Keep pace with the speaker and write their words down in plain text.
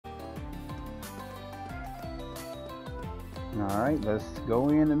Alright, let's go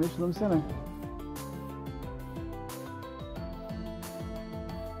in the Mishelam Center.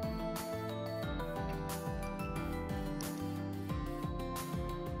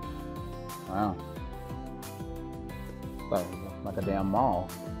 Wow. Like a damn mall.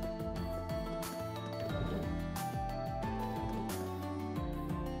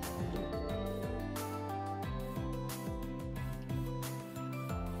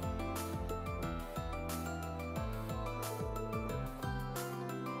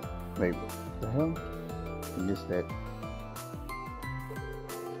 Wait, what the hell? I missed that.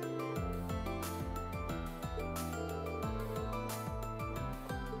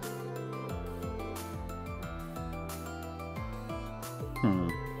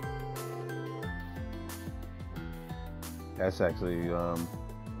 That's actually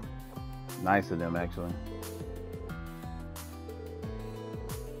nice of them, actually.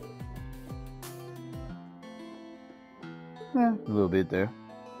 Yeah, a little bit there.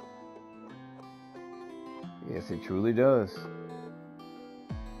 Yes, it truly does.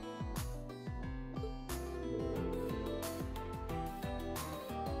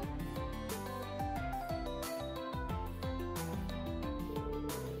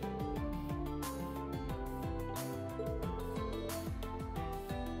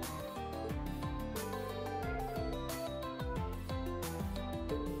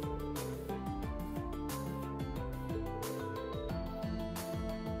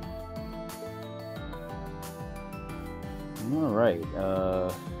 All right.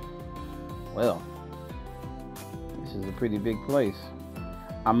 Well, this is a pretty big place.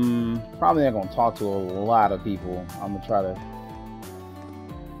 I'm probably not gonna talk to a lot of people. I'm gonna try to.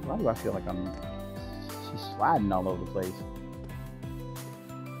 Why do I feel like she's sliding all over the place?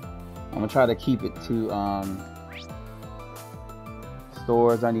 I'm gonna try to keep it to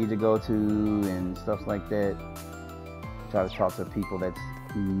stores I need to go to and stuff like that. Try to talk to people that's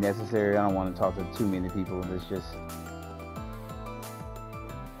necessary. I don't want to talk to too many people. It's just.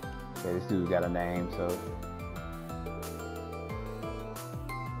 Okay, this dude got a name, so.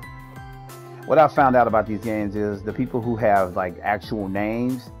 What I found out about these games is the people who have like actual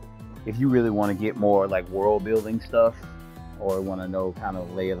names, if you really want to get more like world building stuff or want to know kind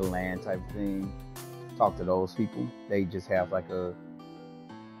of lay of the land type thing, talk to those people. They just have like a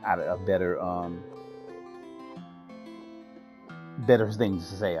better better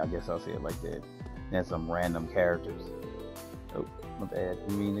things to say, I guess I'll say it like that, than some random characters. Oh, my bad.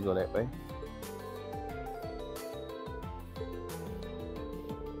 You mean to go that way?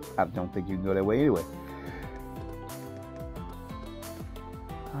 I don't think you can go that way anyway.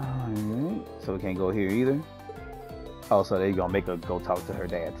 Alright, so we can't go here either. Oh, so they're gonna make her go talk to her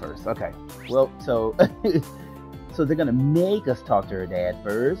dad first. Okay. Well, so so they're gonna make us talk to her dad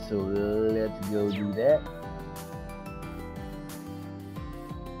first. So let's go do that.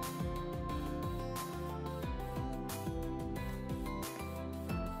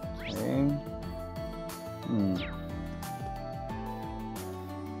 Okay.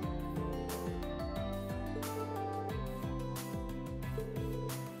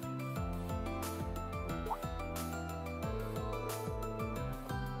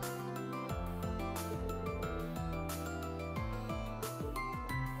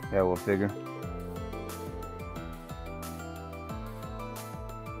 Yeah, we'll figure.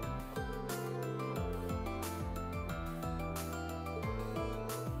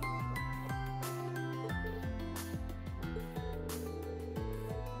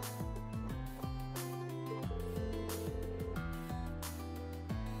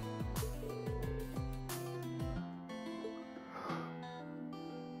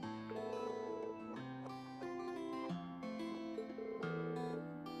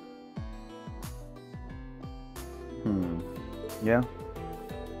 Yeah.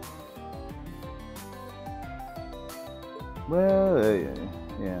 Well, yeah.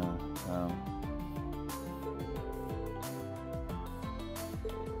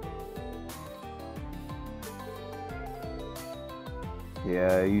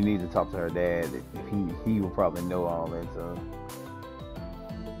 Yeah, you need to talk to her dad. He will probably know all that. So.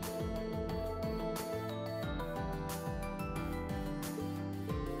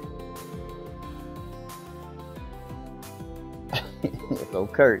 Go,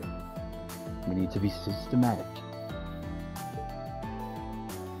 Kurt. We need to be systematic.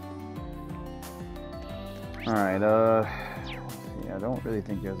 All right. Yeah, I don't really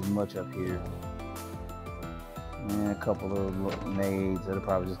think there's much up here. And a couple of maids that are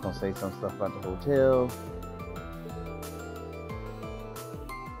probably just gonna say some stuff about the hotel.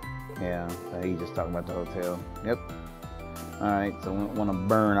 Yeah, he just talking about the hotel. Yep. All right, so we want to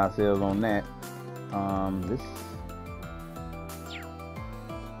burn ourselves on that. This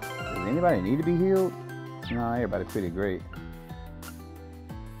Does anybody need to be healed? No, everybody's pretty great.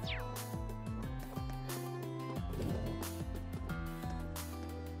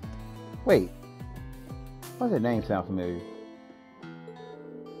 Wait. Why does that name sound familiar?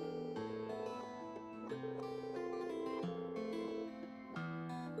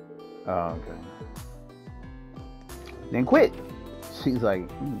 Oh, okay. Then quit. She's like,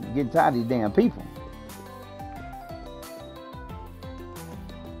 getting tired of these damn people.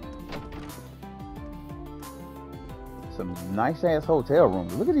 Some nice ass hotel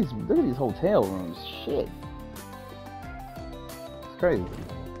rooms. Look at these hotel rooms. Shit. It's crazy.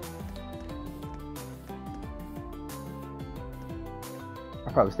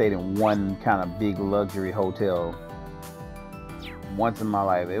 I probably stayed in one kind of big luxury hotel once in my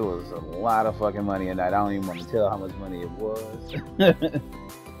life. It was a lot of fucking money a night. I don't even want to tell how much money it was. But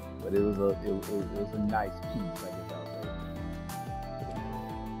it was a nice piece, I guess I'll say.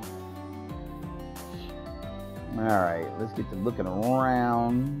 Alright, let's get to looking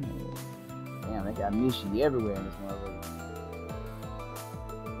around. Damn, they got Mishy everywhere in this motherfucker.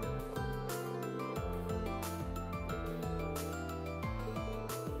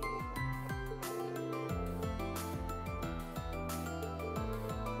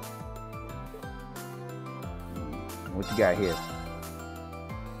 What you got here?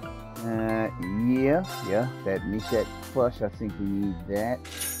 Yeah, that Mishelam plush. I think we need that.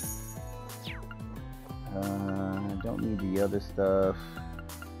 Don't need the other stuff.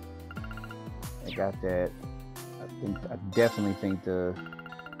 I got that. I definitely think the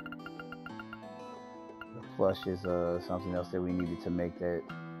plush is something else that we needed to make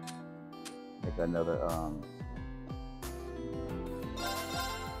another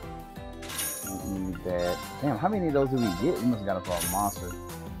need that. Damn, how many of those did we get? We must have got it for a monster.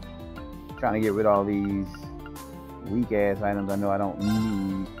 Trying to get rid of all these weak ass items I know I don't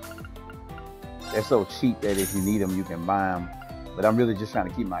need. They're so cheap that if you need them, you can buy them. But I'm really just trying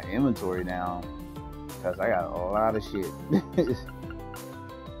to keep my inventory down because I got a lot of shit.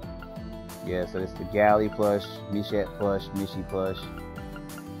 Yeah, so it's the Galley plush, Mishelam plush, Mishy plush.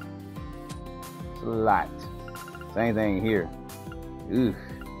 It's a lot. Same thing here. Ooh,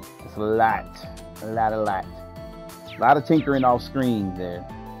 it's a lot. A lot. A lot of tinkering off screen there.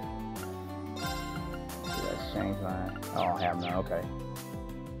 Yeah, shame fine. I don't have none. Okay.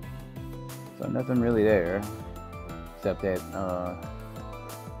 So nothing really there, except that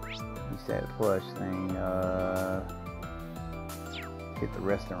plush thing. Hit the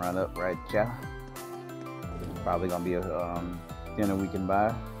restaurant up right, yeah. Probably gonna be a dinner we can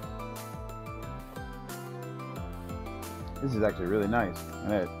buy. This is actually really nice.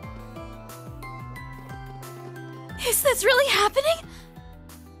 Is this really happening?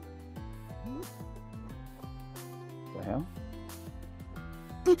 The hell?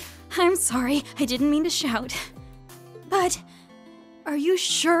 I'm sorry, I didn't mean to shout. But, are you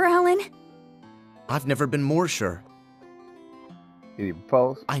sure, Alan? I've never been more sure. Did he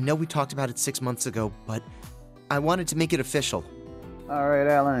propose? I know we talked about it 6 months ago, but I wanted to make it official. Alright,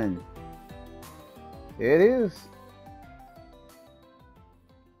 Alan. Here it is.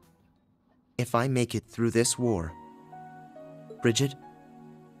 If I make it through this war, Bridget,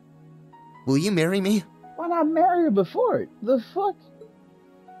 will you marry me? Why not marry her before it? The fuck?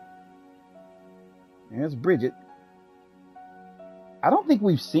 There's Bridget. I don't think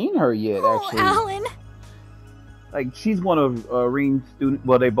we've seen her yet, actually. Oh, Alan! Like, she's one of Reen's students.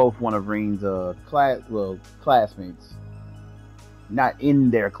 Well, they both one of Reen's classmates. Not in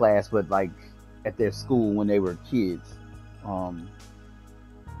their class, but like at their school when they were kids.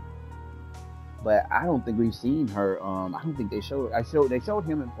 But I don't think we've seen her. I don't think they showed. They showed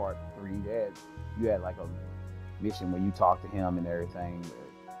him in part 3. You had like a mission where you talked to him and everything.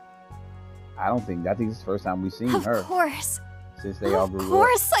 I think it's the first time we've seen her. Of course. Since they all grew up. Of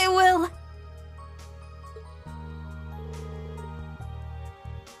course I will.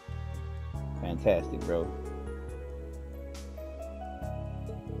 Fantastic, bro.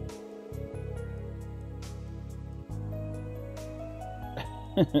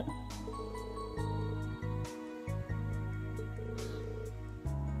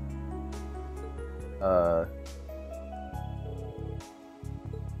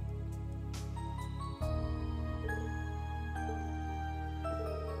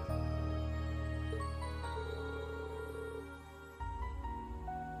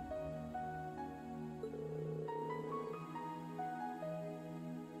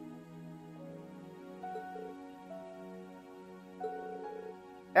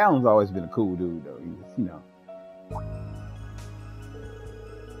 Alan's always been a cool dude, though. You know.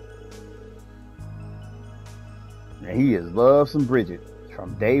 And he has loved some Bridget.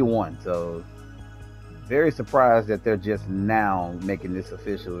 from day one. So very surprised that they're just now making this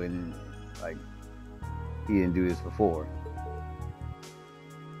official, and like he didn't do this before.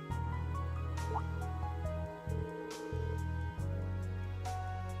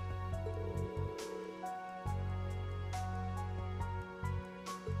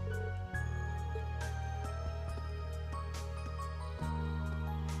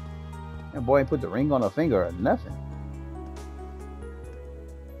 That boy ain't put the ring on her finger or nothing.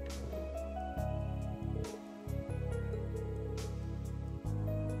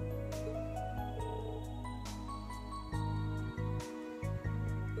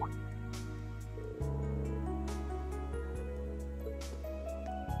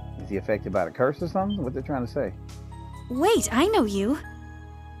 Is he affected by the curse or something? What they're trying to say? Wait, I know you.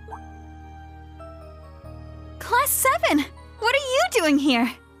 Class 7! What are you doing here?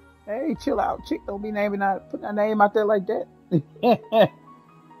 Hey, chill out, chick. Don't be putting that name out there like that.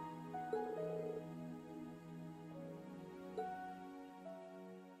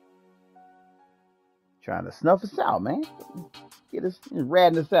 Trying to snuff us out, man. Get us,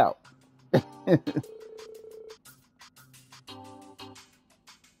 ratting us out.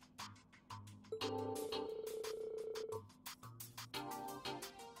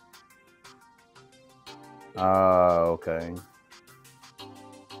 Okay.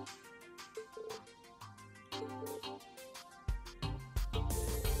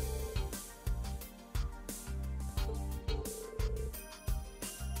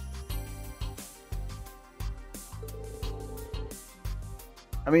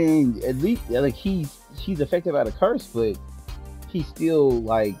 I mean, at least like she's affected by the curse, but he still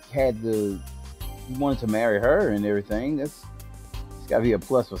like he wanted to marry her and everything. It's gotta be a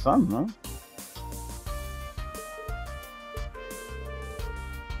plus for something, huh?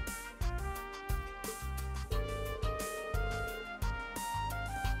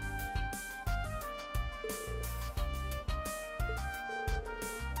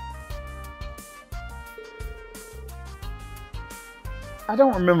 I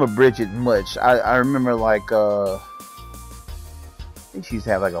don't remember Bridget much. I remember like I think she used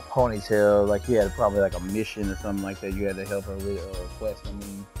to have like a ponytail. Like he had probably like a mission or something like that. You had to help her with a quest. I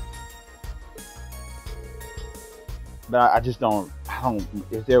mean, but I just don't. I don't.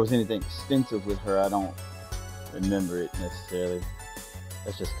 If there was anything extensive with her, I don't remember it necessarily.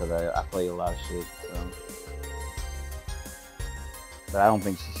 That's just because I play a lot of shit. So. But I don't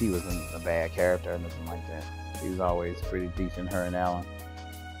think she was a bad character or nothing like that. She was always pretty decent. Her and Alan.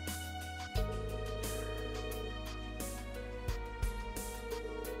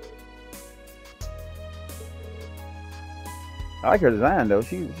 I like her design though.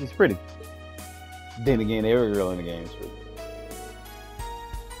 She's pretty. Then again, every girl in the game is pretty.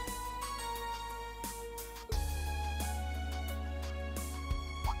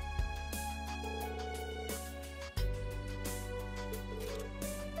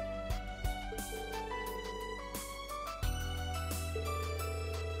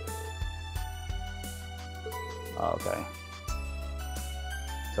 Okay.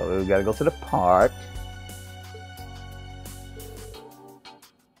 So we gotta go to the park.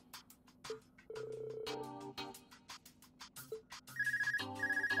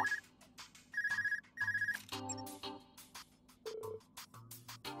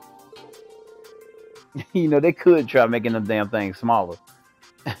 You know, they could try making them damn things smaller.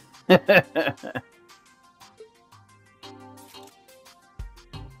 But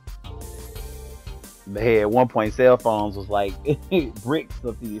hey, at one point, cell phones was like bricks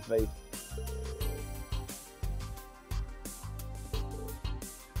up to your face.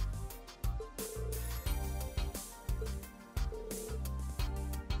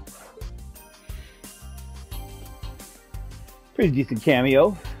 Pretty decent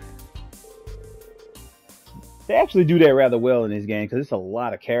cameo. They actually do that rather well in this game because it's a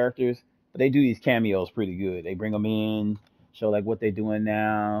lot of characters, but they do these cameos pretty good. They bring them in, show like what they're doing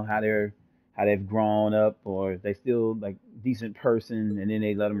now, how they've grown up, or if they still like decent person, and then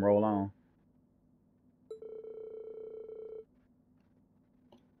they let them roll on.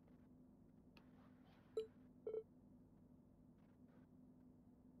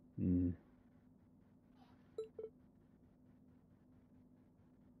 Mm.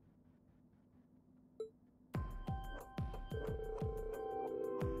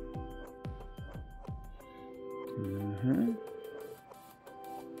 Mm-hmm.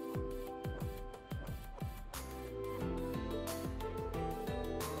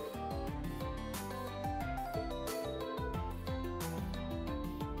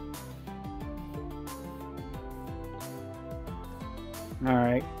 All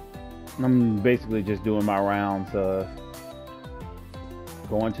right, I'm basically just doing my rounds.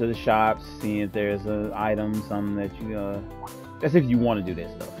 going to the shops, seeing if there's an item, something that you that's if you want to do that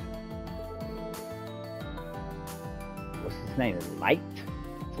stuff. What's his name? Light?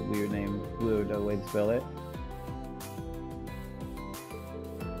 It's a weird name, weird way to spell it.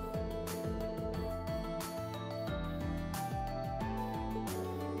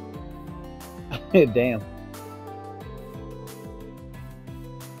 Damn.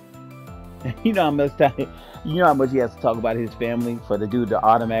 You know how much time, you know how much he has to talk about his family for the dude to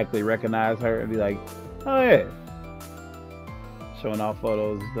automatically recognize her and be like, oh yeah. Showing off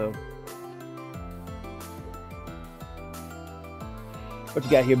photos and stuff. What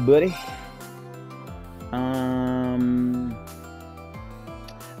you got here, buddy?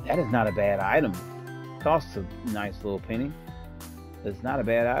 That is not a bad item. Costs a nice little penny. It's not a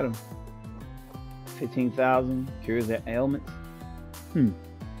bad item. 15,000 cures their ailments.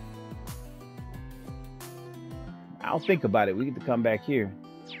 I'll think about it. We get to come back here.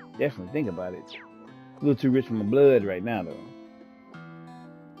 Definitely think about it. A little too rich for my blood right now, though.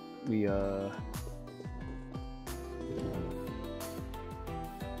 We let's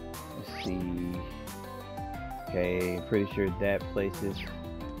see. Okay, pretty sure that place is.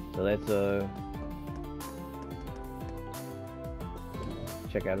 So let's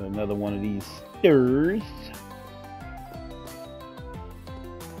check out another one of these stairs.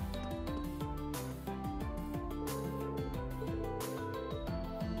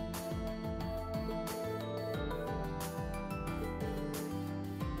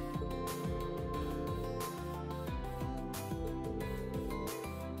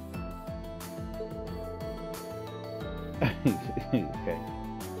 Okay.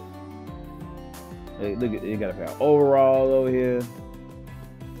 Hey, look at you got a overall over here.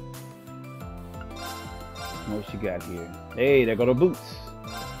 What you got here? Hey, there go the boots.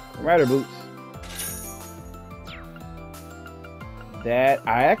 Rider boots. That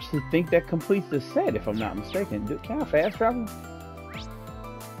I actually think that completes the set, if I'm not mistaken. Can I fast travel?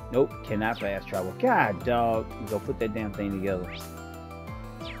 Nope, cannot fast travel. God, dog, go put that damn thing together.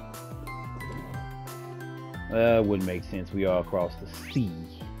 Wouldn't make sense. We are across the sea.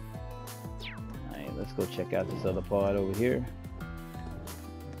 Alright, let's go check out this other part over here.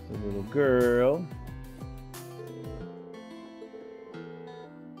 It's a little girl.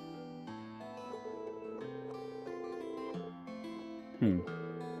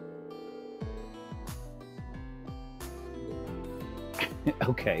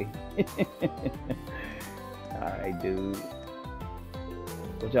 Okay. Alright, dude.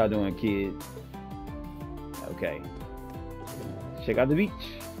 What y'all doing, kid? Okay. Check out the beach.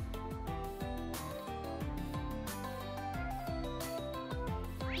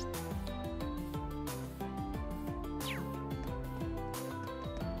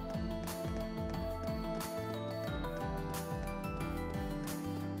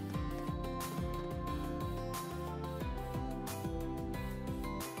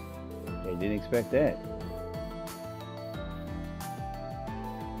 They didn't expect that.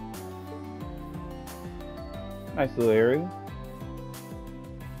 Nice little area.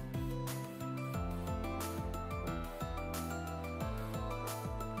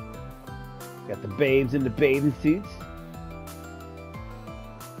 Got the babes in the bathing suits.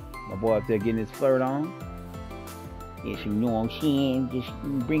 My boy up there getting his flirt on. Yes, you know what I'm saying. Just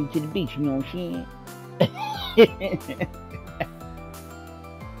bring it to the beach, you know what I'm saying.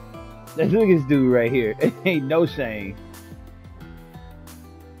 Look at this dude right here. Ain't no shame.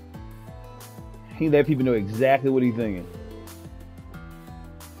 He let people know exactly what he's thinking.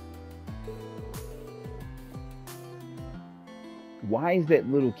 Why is that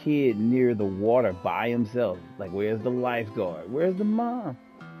little kid near the water by himself? Like, where's the lifeguard? Where's the mom?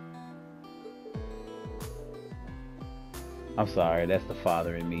 I'm sorry, that's the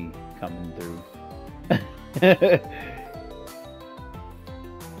father in me coming through.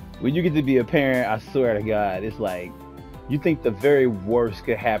 When you get to be a parent, I swear to God, it's like, you think the very worst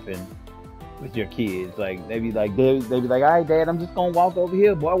could happen with your kids. Like, they be like, all right, Dad, I'm just gonna walk over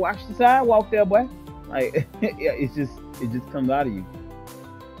here, boy. Watch the sidewalk there, boy. Like, yeah, it just comes out of you.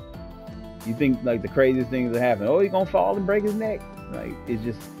 You think like the craziest things that happen. Oh, he's gonna fall and break his neck. Like, it's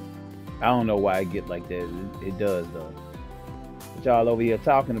just, I don't know why I get like that. It does though. What y'all over here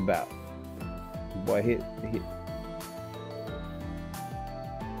talking about? Boy, hit.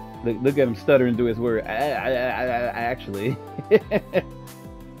 Look at him stuttering through his word. I actually.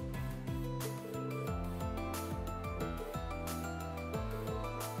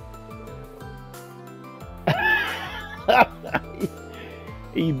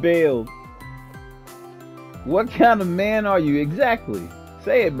 He bailed. What kind of man are you exactly?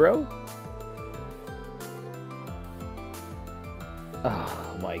 Say it, bro. Oh.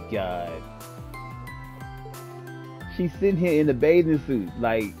 my god. She's sitting here in the bathing suit,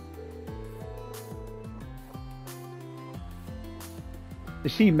 like.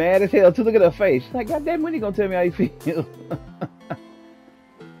 She mad as hell too. Look at her face. She's like, God damn, when you gonna tell me how you feel?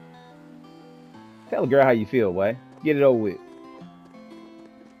 Tell a girl how you feel, boy. Get it over with.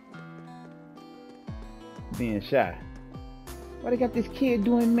 Being shy. Why they got this kid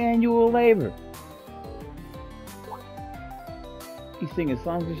doing manual labor? He's singing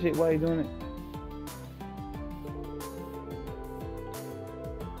songs and shit while he's doing it.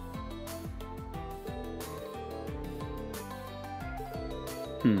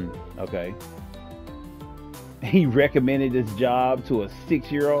 Okay. He recommended this job to a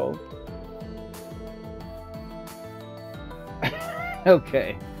 6-year-old.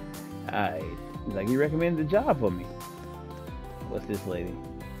 Okay. Alright. He's like, he recommended the job for me. What's this lady?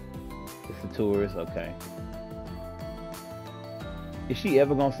 It's a tourist. Okay. Is she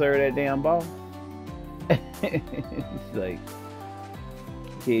ever gonna serve that damn ball? It's like,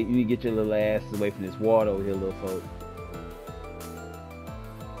 kid, you need to get your little ass away from this water over here, little folks.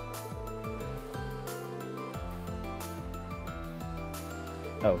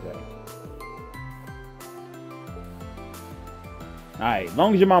 Okay. Alright, as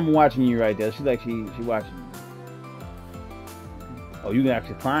long as your mama watching you right there, she's like she watching you. Oh, you can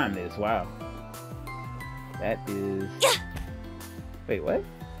actually climb this. Wow. That is. Wait, what?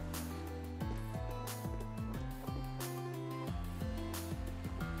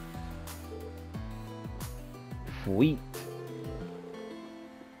 Sweet.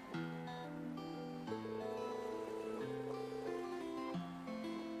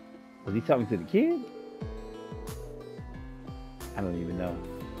 Was he talking to the kid? I don't even know.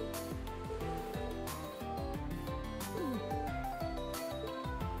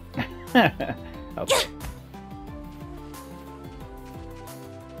 Okay.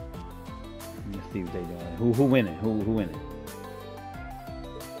 Let's see what they doing. Who winning? Who winning?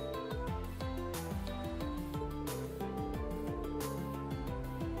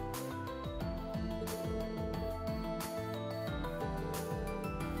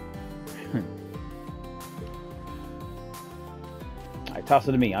 Alright, toss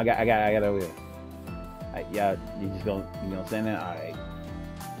it to me. I got over here. Alright, yeah, you gonna stand there? Alright.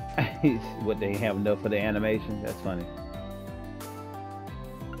 What, they have enough for the animation? That's funny.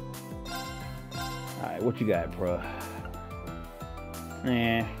 Alright, what you got, bro?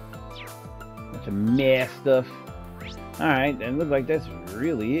 Bunch of mess stuff. Alright, and looks like that's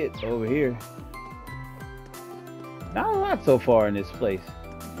really it over here. Not a lot so far in this place.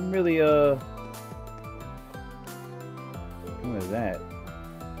 I'm really what is that?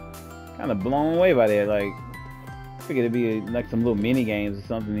 Kind of blown away by that. Like, I figured it'd be like some little mini games or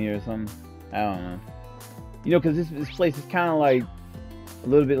something here or something. I don't know. You know, because this place is kind of like a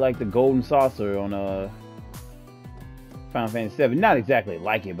little bit like the Golden Saucer on Final Fantasy VII. Not exactly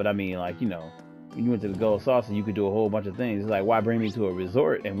like it, but I mean, like, you know, when you went to the Golden Saucer, you could do a whole bunch of things. It's like, why bring me to a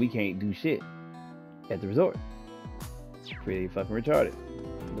resort and we can't do shit at the resort? Pretty fucking retarded.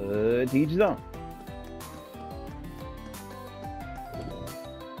 But each his own.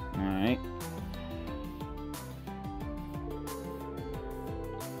 Alright.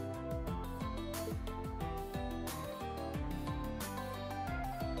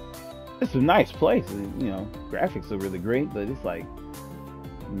 It's a nice place. You know, graphics are really great, but it's like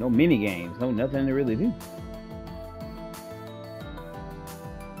no mini games, no nothing to really do.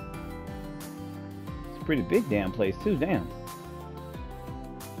 It's a pretty big damn place too, damn.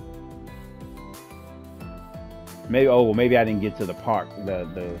 Maybe, oh, maybe I didn't get to the park.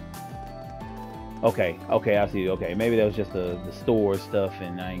 Okay, I see. Okay, maybe that was just the store stuff,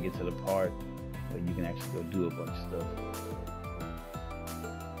 and I didn't get to the park. But you can actually go do a bunch of stuff.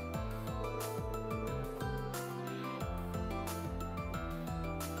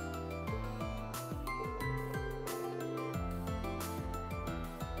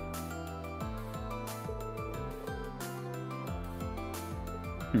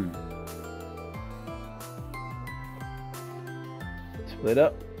 Split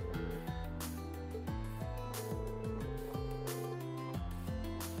up.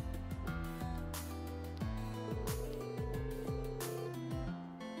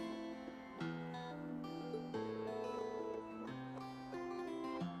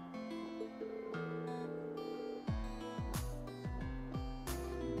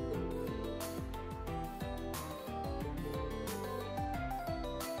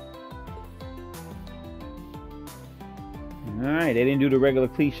 Alright, they didn't do the regular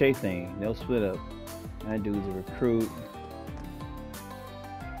cliche thing. They'll split up. That dude's a recruit.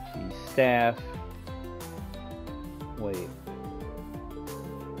 She's staff. Wait.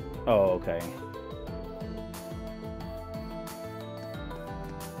 Oh, okay.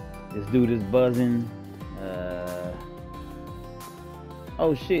 This dude is buzzing.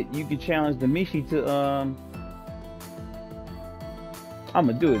 Oh shit, you can challenge the Mishi to I'm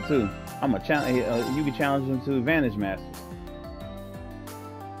gonna do it too. I'm gonna challenge. You can challenge him to Advantage Masters.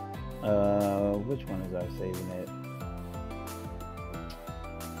 Which one is I saving it?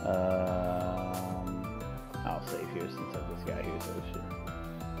 I'll save here since I just got here. So shit.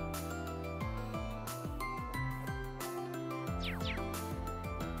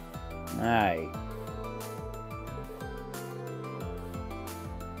 All right.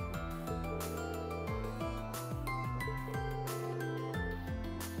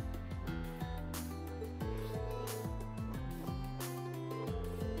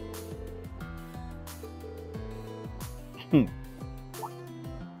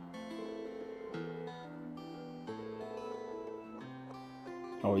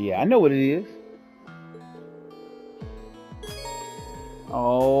 Oh yeah, I know what it is.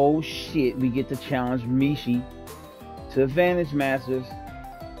 Oh shit, we get to challenge Mishi to Advantage Masters.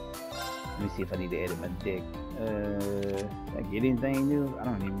 Let me see if I need to edit my deck. Did I get anything new? I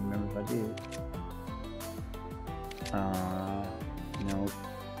don't even remember if I did. Nope.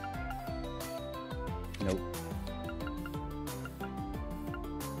 Nope.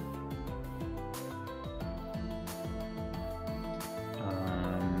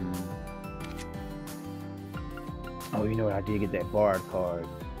 Oh, you know what? I did get that Bard card.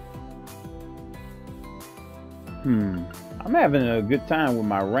 I'm having a good time with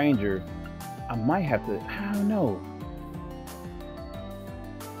my Ranger. I might have to. I don't know.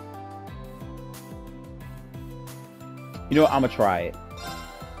 You know what? I'm gonna try it.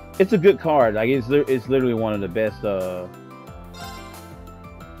 It's a good card. Like it's literally one of the best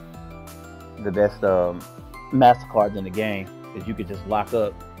master cards in the game. Is you could just lock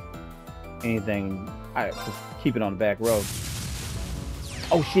up anything. I just keep it on the back row.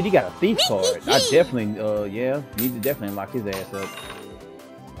 Oh shit, he got a thief card. I definitely, yeah, need to definitely lock his ass up.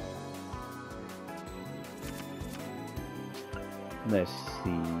 Let's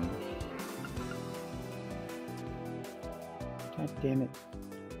see. God damn it.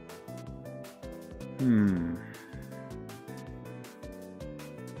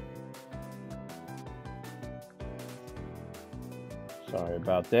 Sorry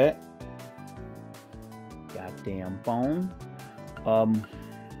about that. Goddamn phone.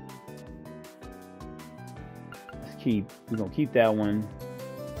 We're gonna keep that one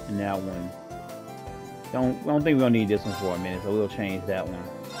and that one. Don't think we're gonna need this one for a minute, so we'll change that one.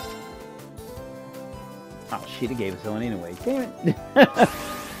 Oh shit, it gave us one anyway. Damn it.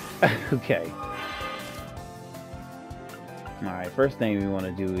 Okay. Alright, first thing we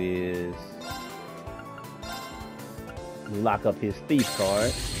wanna do is lock up his thief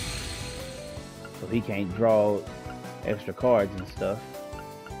card. So he can't draw extra cards and stuff.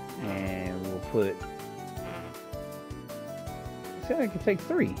 And we'll put. See, I can take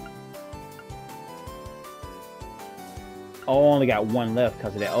 3. Oh, I only got 1 left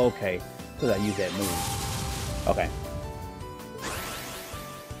because of that. Okay, because I used that move. Okay.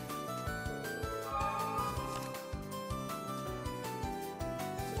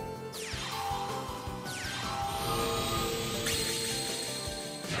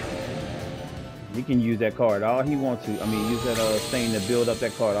 He can use that card all he wants to. I mean, use that thing to build up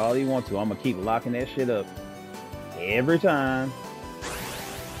that card all he wants to. I'm gonna keep locking that shit up every time.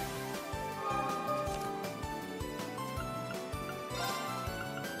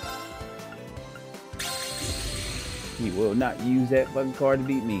 He will not use that fucking card to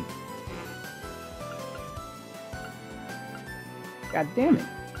beat me. God damn it.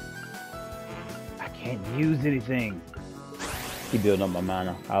 I can't use anything. Keep building up my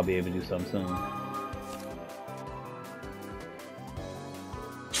mana. I'll be able to do something soon.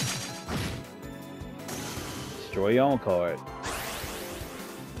 Destroy your own card.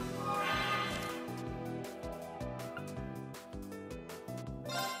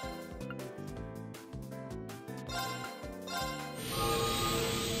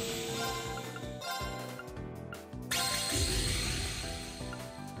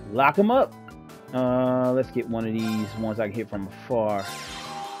 Lock him up. Let's get one of these ones I can hit from afar.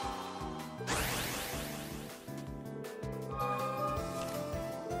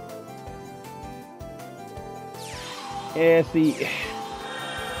 Yeah, see,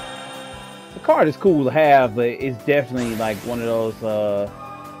 the card is cool to have, but it's definitely like one of those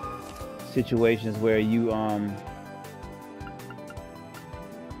situations where you let's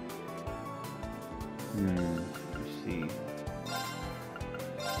see.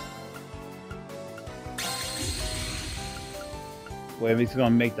 Well, it's gonna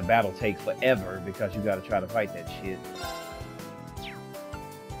make the battle take forever because you gotta try to fight that shit.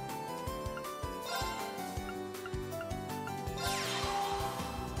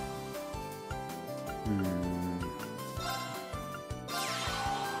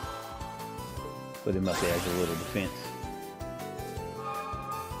 Put him up there as a little defense.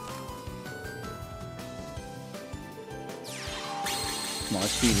 Come on,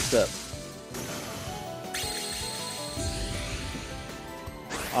 let's speed this up.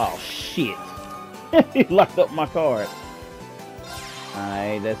 Oh shit! He locked up my card.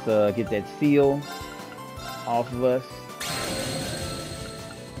 Alright, let's get that seal off of us.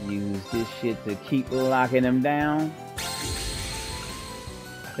 Use this shit to keep locking him down.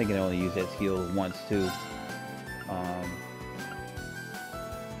 I think I only use that skill once too.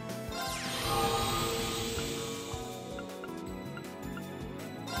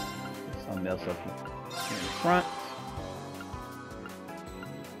 Something else up here in the front.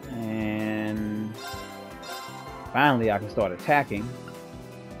 And finally I can start attacking.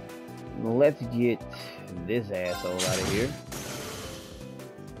 Let's get this asshole out of here.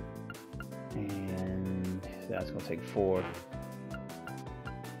 And that's gonna take 4.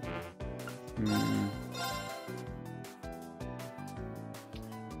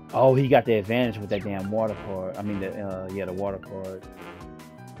 Oh, he got the advantage with that damn water card. I mean, yeah, the water card.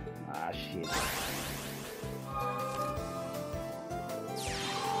 Ah, shit.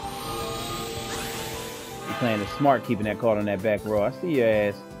 You're playing it smart, keeping that card on that back row. I see your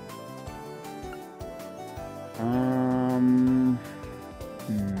ass.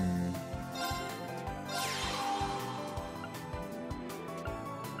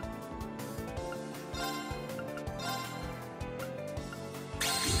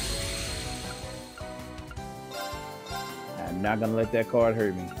 I'm not gonna let that card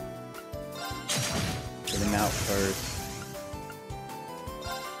hurt me. Get him out first.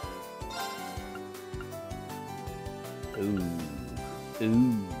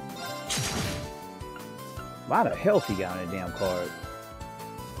 Ooh. A lot of health he got on that damn card.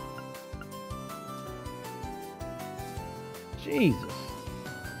 Jesus.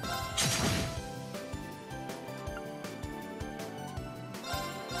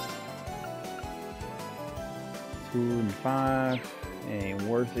 Two and 5 ain't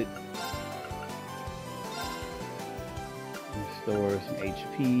worth it. Restore some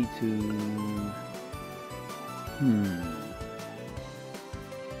HP to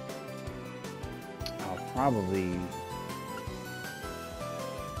I'll probably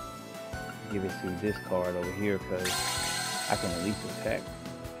give it to this card over here because I can at least attack.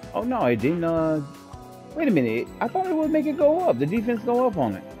 Oh no, it didn't wait a minute. I thought it would make it go up. The defense go up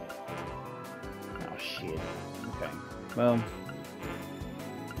on it. Oh shit. Okay. Well,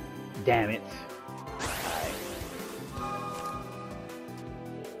 damn it.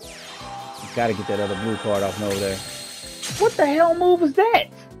 Gotta get that other blue card off over there. What the hell move was that?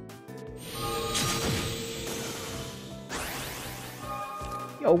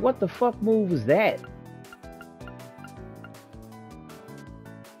 Yo, what the fuck move was that?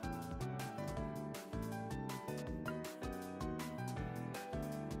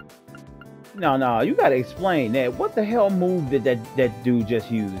 No, you gotta explain that. What the hell move did that dude just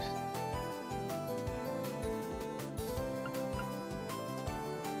use?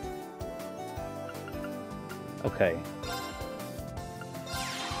 Okay.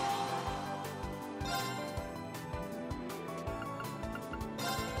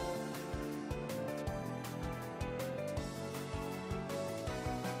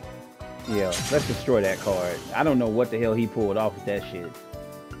 Yeah, let's destroy that card. I don't know what the hell he pulled off with that shit.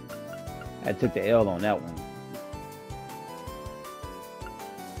 I took the L on that one.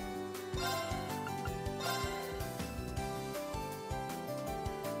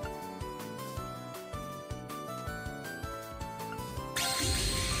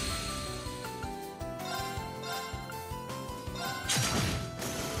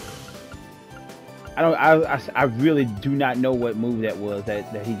 I really do not know what move that was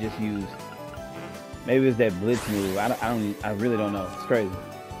that he just used. Maybe it was that blitz move. I really don't know. It's crazy.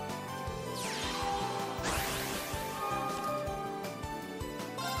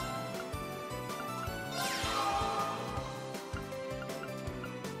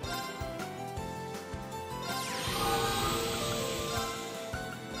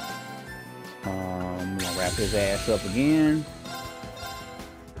 I'm gonna wrap his ass up again.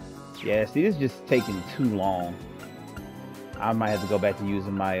 Yeah, see, this is just taking too long. I might have to go back to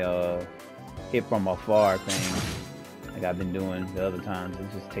using my hit from afar thing like I've been doing the other times.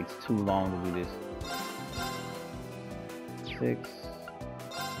 It just takes too long to do this. 6.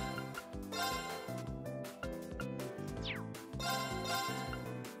 5.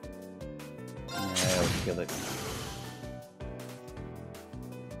 kill it.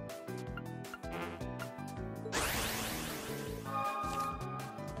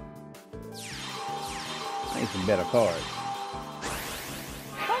 I need some better cards.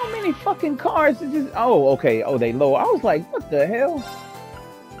 How many fucking cards is this? Oh, okay. Oh, they low. I was like, what the hell?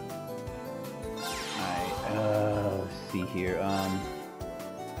 Alright, let's see here.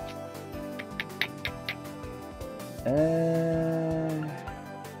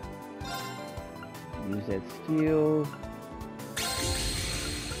 Use that skill.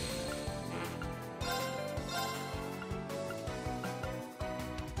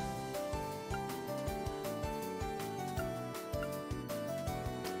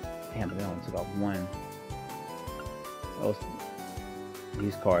 Damn, but I only took off one.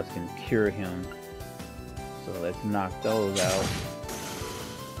 These cards can cure him. So let's knock those out.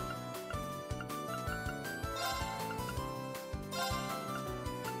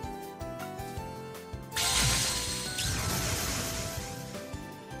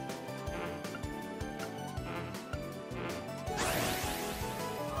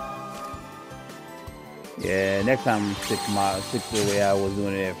 Yeah, next time stick to the way I was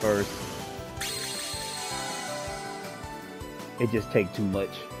doing it at first. It just takes too much.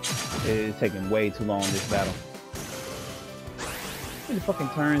 It's taking way too long this battle. How many fucking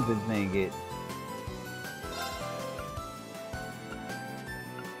turns does this thing get?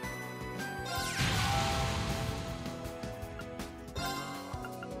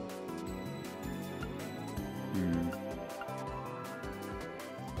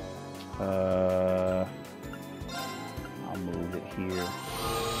 I'll move it here.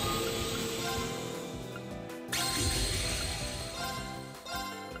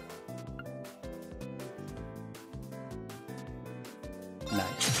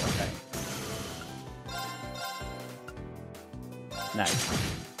 Nice, okay. Nice.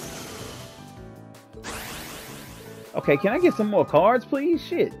 Okay, can I get some more cards, please?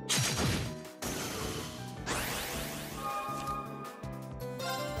 Shit.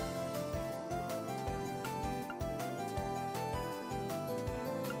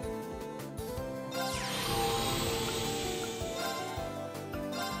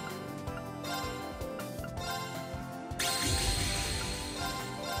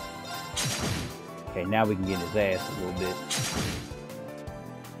 Okay, now we can get his ass a little bit.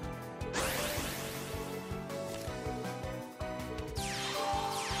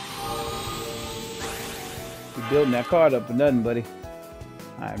 You're building that card up for nothing, buddy.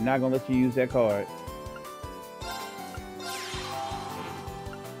 I'm not gonna let you use that card.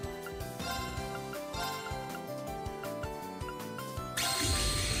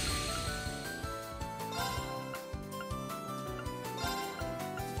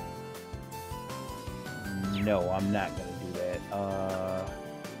 No, I'm not gonna do that.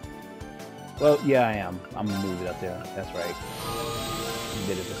 Well, yeah, I am. I'm gonna move it up there. That's right.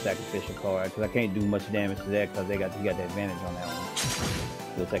 Did it a sacrificial card because I can't do much damage to that because he got the advantage on that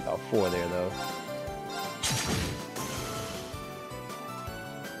one. He'll take off 4 there though.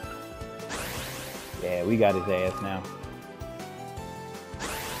 Yeah, we got his ass now.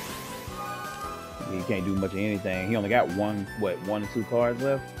 He can't do much of anything. He only got 1 or 2 cards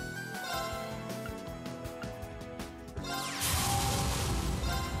left.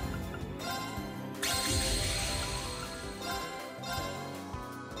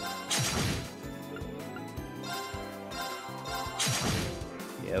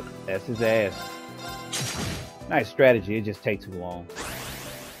 Yep, that's his ass. Nice strategy, it just takes too long.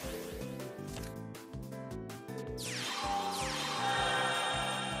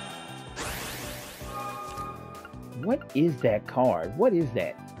 What is that card? What is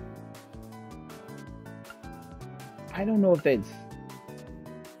that? I don't know if that's...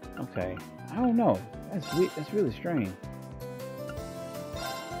 Okay, I don't know. That's weird. That's really strange.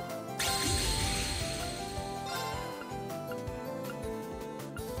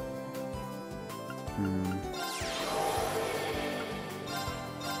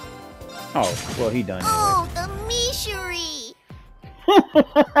 Oh, well, he done anyway. Oh, the Mishelam!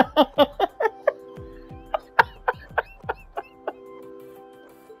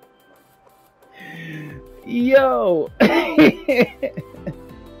 Yo!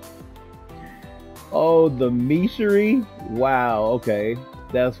 Oh, the Mishelam? Wow, okay.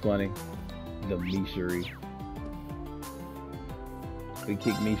 That's funny. The Mishelam. We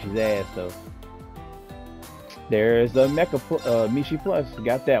kicked Mishi's ass, though. There's the Mecha Mishi Plus.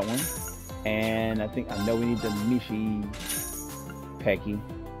 Got that one. And I know we need the Mishi Pecky.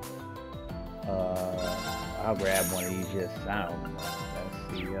 I'll grab one of these just, I don't know.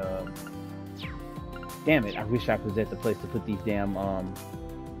 Let's see, damn it, I wish I was at the place to put these damn,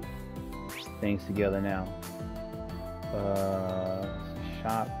 things together now.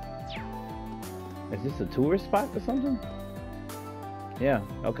 Shop. Is this a tourist spot or something? Yeah,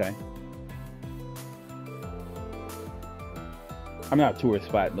 okay. I'm not a tourist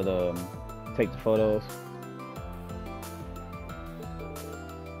spot, but take the photos.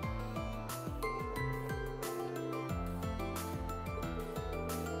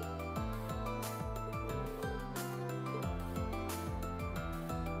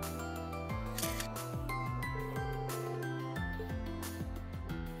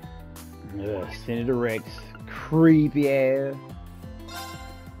 Ugh, Senator Rex, creepy ass.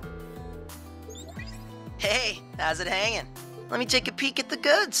 Hey, how's it hanging? Let me take a peek at the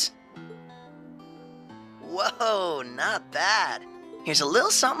goods. Whoa, not bad. Here's a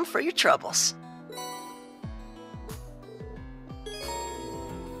little something for your troubles.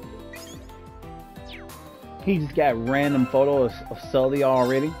 He just got random photos of Sully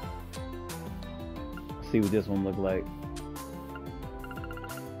already. Let's see what this one look like.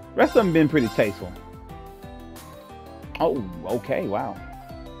 Rest of them been pretty tasteful. Oh, okay, wow.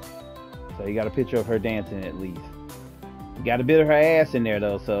 So you got a picture of her dancing at least. You got a bit of her ass in there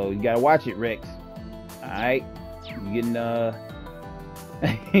though, so you gotta watch it, Rex. Alright. You getting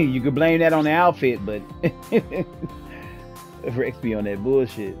you could blame that on the outfit, but Rex be on that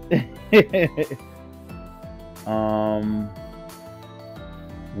bullshit.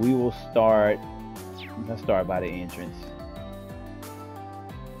 We will start. Let's start by the entrance.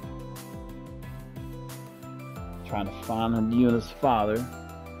 Trying to find Yuna's father,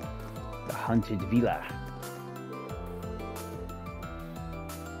 the haunted villa.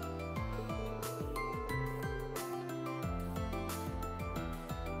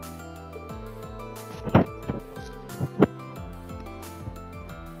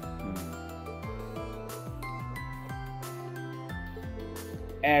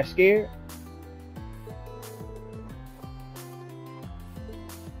 Ash scared?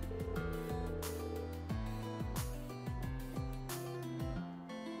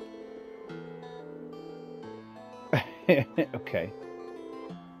 Okay.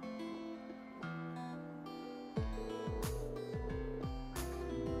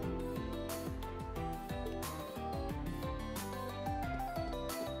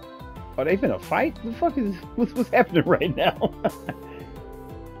 Are they finna fight? The fuck is what's happening right now?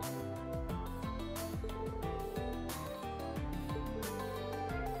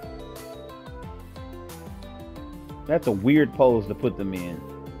 That's a weird pose to put them in.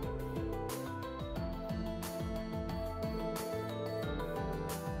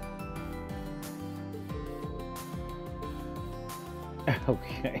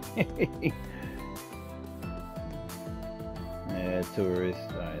 Okay. Yeah, tourist.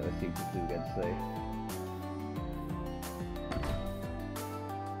 Alright, let's see what this dude got to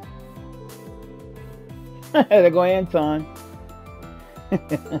say. There go Anton.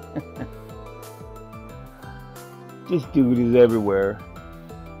 This dude is everywhere.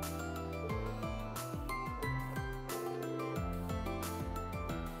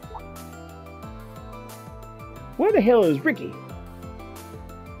 Where the hell is Ricky?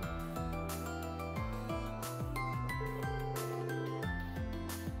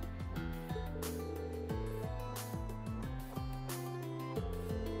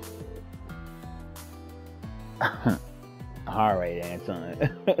 All right, Anton.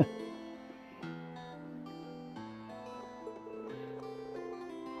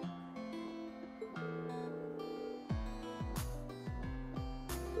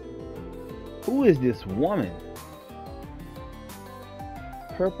 Who is this woman?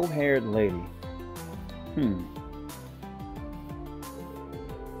 Purple-haired lady.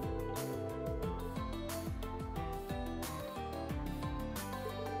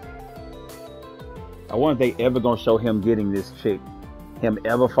 I wonder if they ever gonna show him getting this chick. Him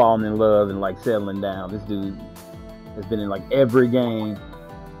ever falling in love and like settling down. This dude has been in like every game.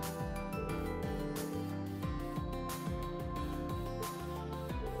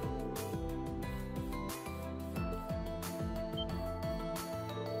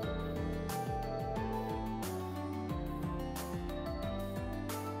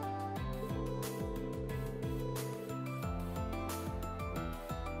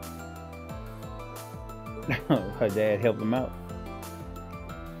 Her dad helped him out.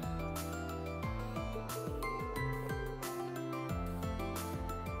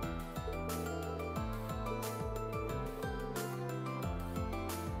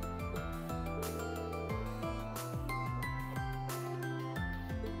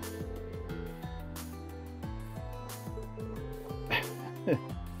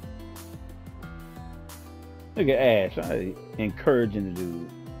 Look at Ash, encouraging the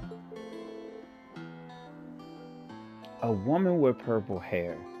dude. A woman with purple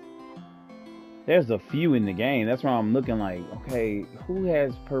hair. There's a few in the game. That's why I'm looking like, okay, who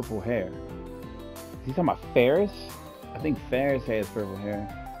has purple hair? Is he talking about Ferris? I think Ferris has purple hair.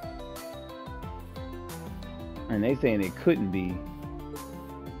 And they saying it couldn't be.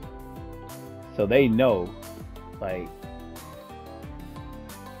 So they know. Like,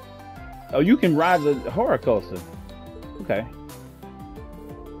 oh, you can ride the horror coaster. Okay.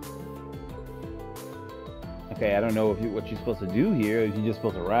 Okay, I don't know if what you're supposed to do here. If you're just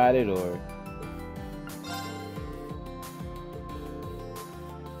supposed to ride it or...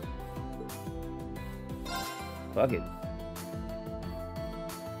 Fuck it.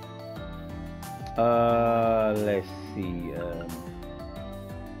 Let's see.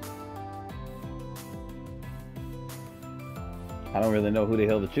 I don't really know who the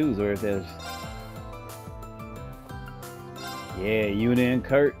hell to choose, or if there's... Yeah, Una and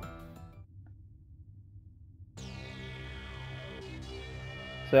Kurt.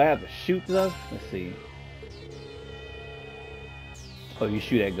 So I have to shoot stuff? Let's see. Oh, you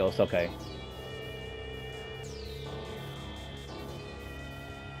shoot at ghosts, okay.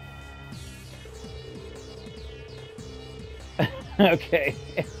 Okay.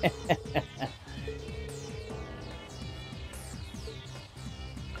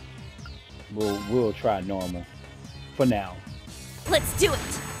 We'll try normal for now. Let's do it!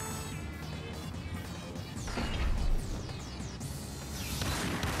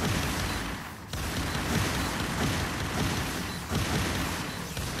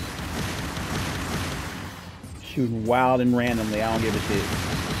 Shooting wild and randomly, I don't give a shit.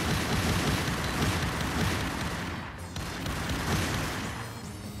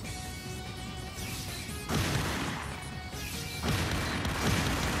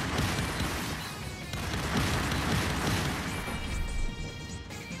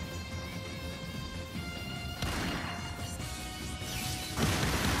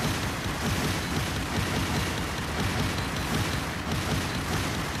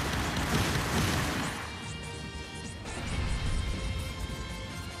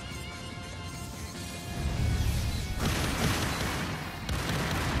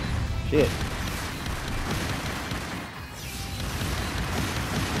 Shit.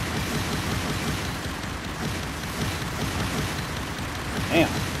 Damn.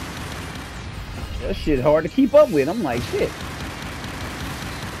 That shit hard to keep up with. I'm like, shit.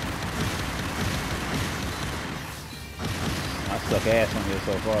 I suck ass on here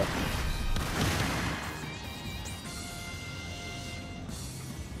so far.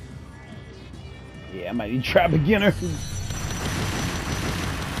 Yeah, I might need to try beginner.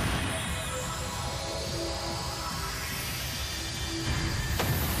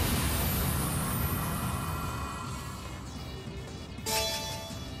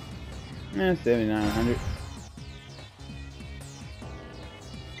 Eh, 7,900.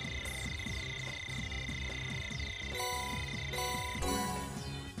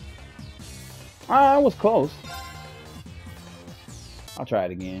 Ah, I was close. I'll try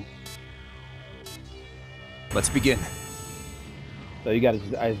it again. Let's begin. So I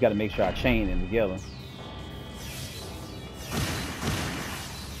just gotta make sure I chain them together.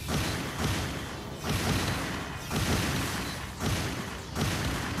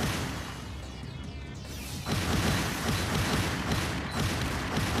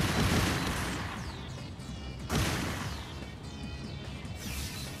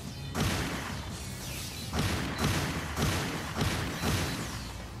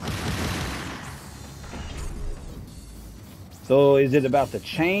 So is it about the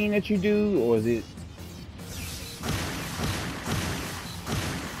chain that you do, or is it...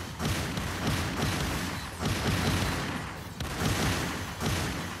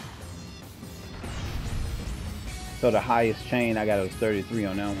 So the highest chain I got was 33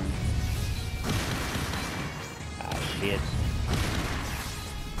 on that one. Ah, shit.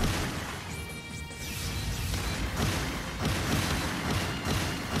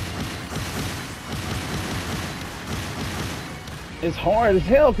 It's hard as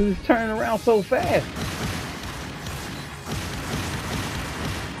hell because it's turning around so fast.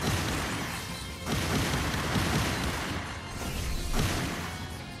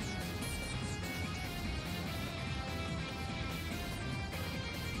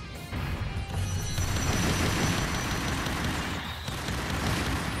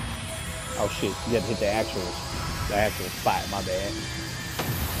 Oh shit, you have to hit the actual spot, my bad.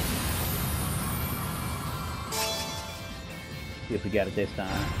 See if we got it this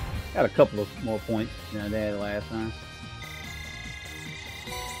time. Got a couple of more points than I had last time.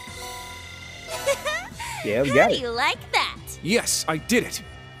 Yeah, we got How do it. you like that? Yes, I did it.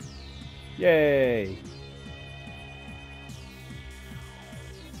 Yay.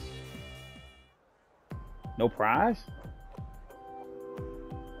 No prize?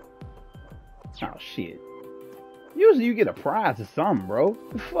 Oh shit. Usually you get a prize or something, bro.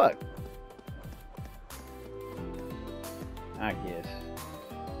 The fuck? I guess.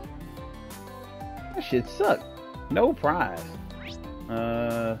 That shit sucked. No prize.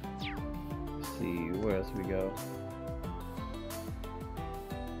 Let's see, where else we go?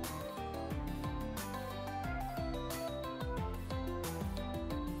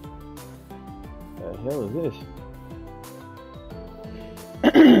 The hell is this?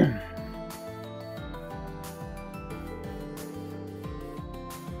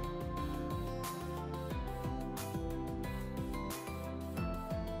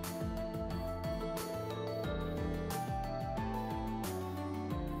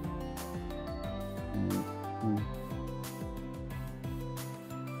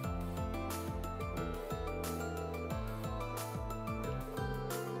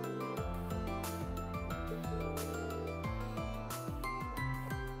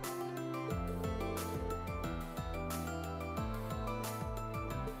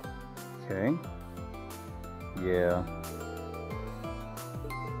 Okay. Yeah.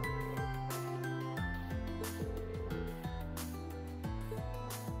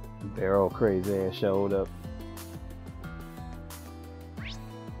 Barrel crazy ass showed up.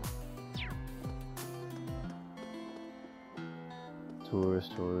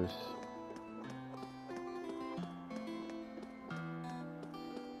 Tourist.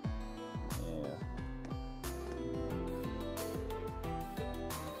 Yeah.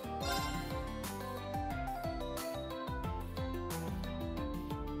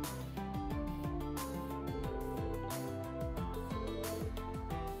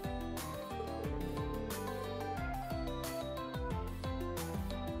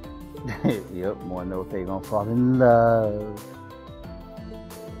 Yep, wanna know if they gonna fall in love.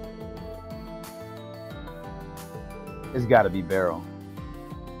 It's gotta be Barrel.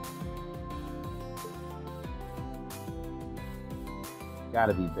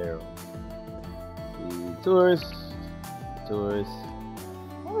 Gotta be Barrel. The tourist.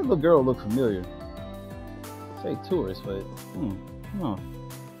 Why does the girl look familiar? Say tourist, but no.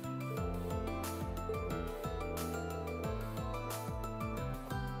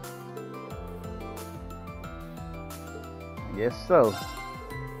 I guess so.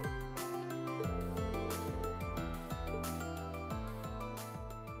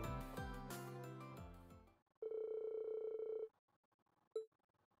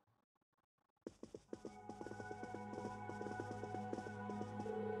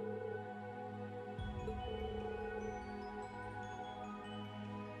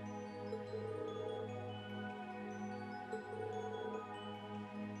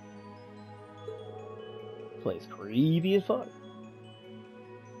 Place creepy as fuck.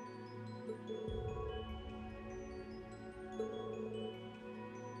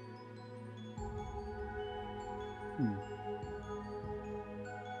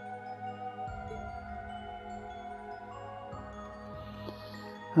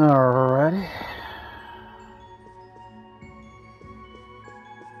 Alrighty.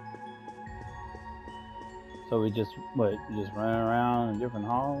 So we just just running around in different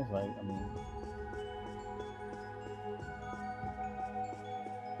halls? Like, I mean,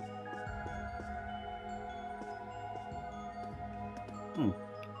 is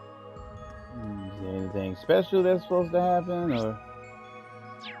there anything special that's supposed to happen, or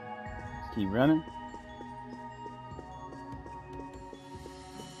just keep running?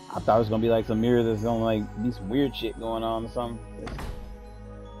 I thought it was gonna be like some mirror that's gonna like be some weird shit going on or something.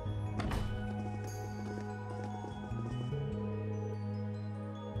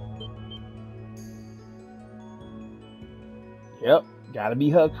 Yep, gotta be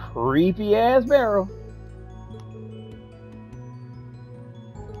her creepy ass Barrel.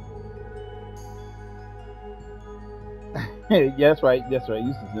 Yeah, that's right. You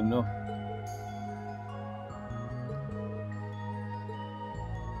see them know.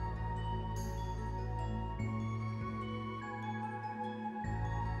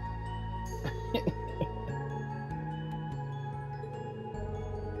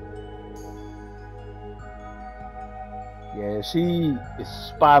 Yeah, she is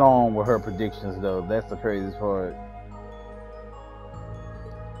spot on with her predictions, though. That's the craziest part.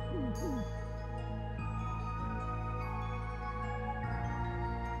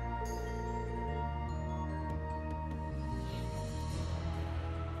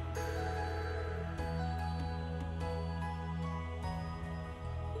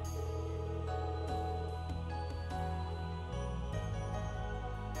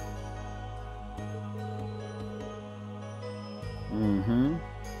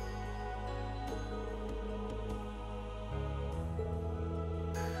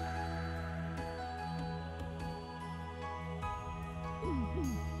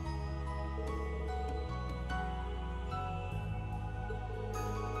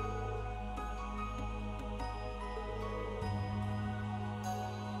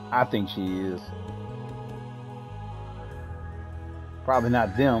 I think she is. Probably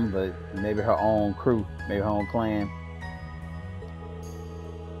not them, but maybe her own crew, maybe her own clan.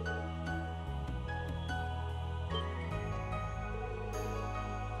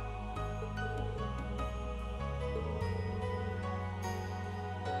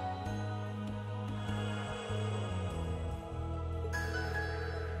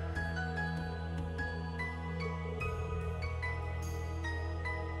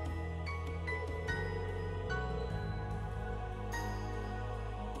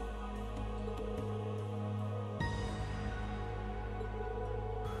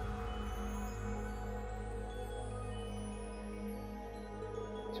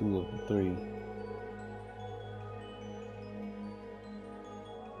 Two of the three.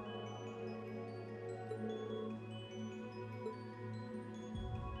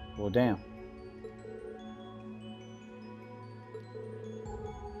 Well, damn.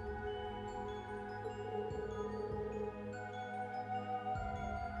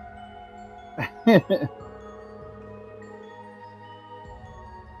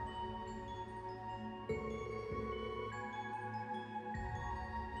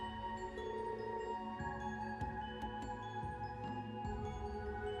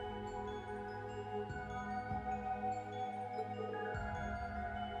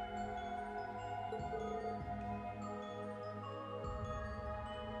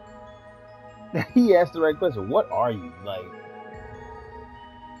 He asked the right question. What are you like?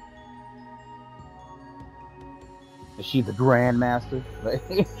 Is she the Grandmaster? Like,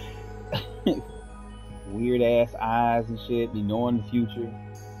 weird ass eyes and shit, be knowing the future.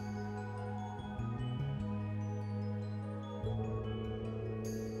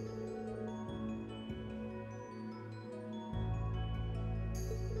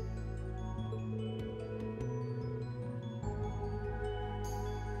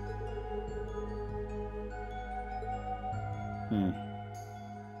 Yeah,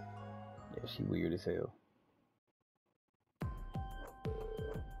 she weird as hell.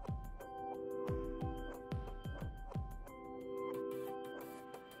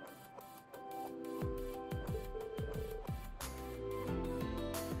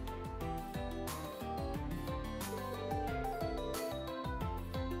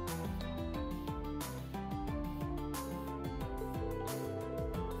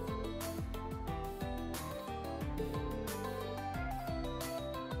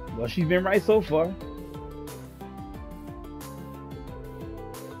 Well, she's been right so far.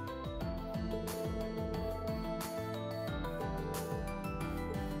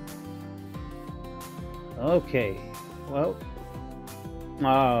 Okay. Well.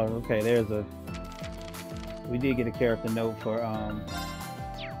 Oh, okay. There's a. We did get a character note for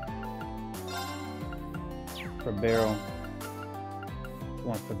Beryl.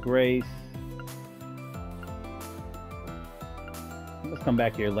 One for Grace. Let's come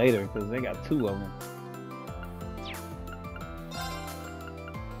back here later because they got two of them.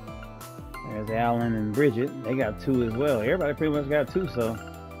 There's Alan and Bridget. They got two as well. Everybody pretty much got two, so.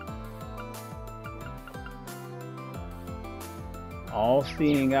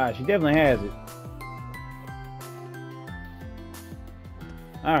 All-seeing eye. She definitely has it.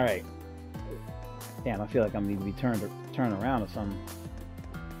 Alright. Damn, I feel like I'm need to be turned around or something.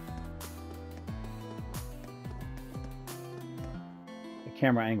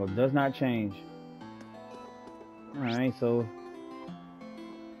 Camera angle does not change. Alright, so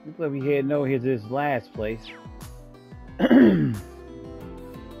looks like we heading over here to this last place. Okay,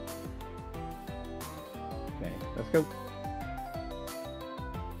 let's go.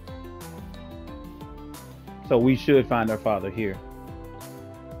 So we should find our father here.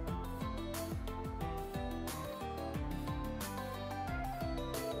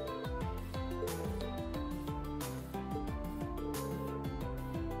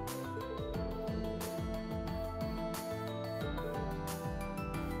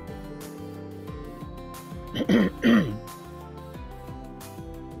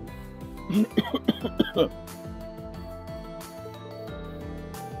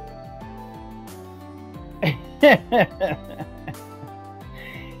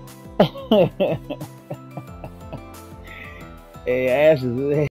 Hey, Ash is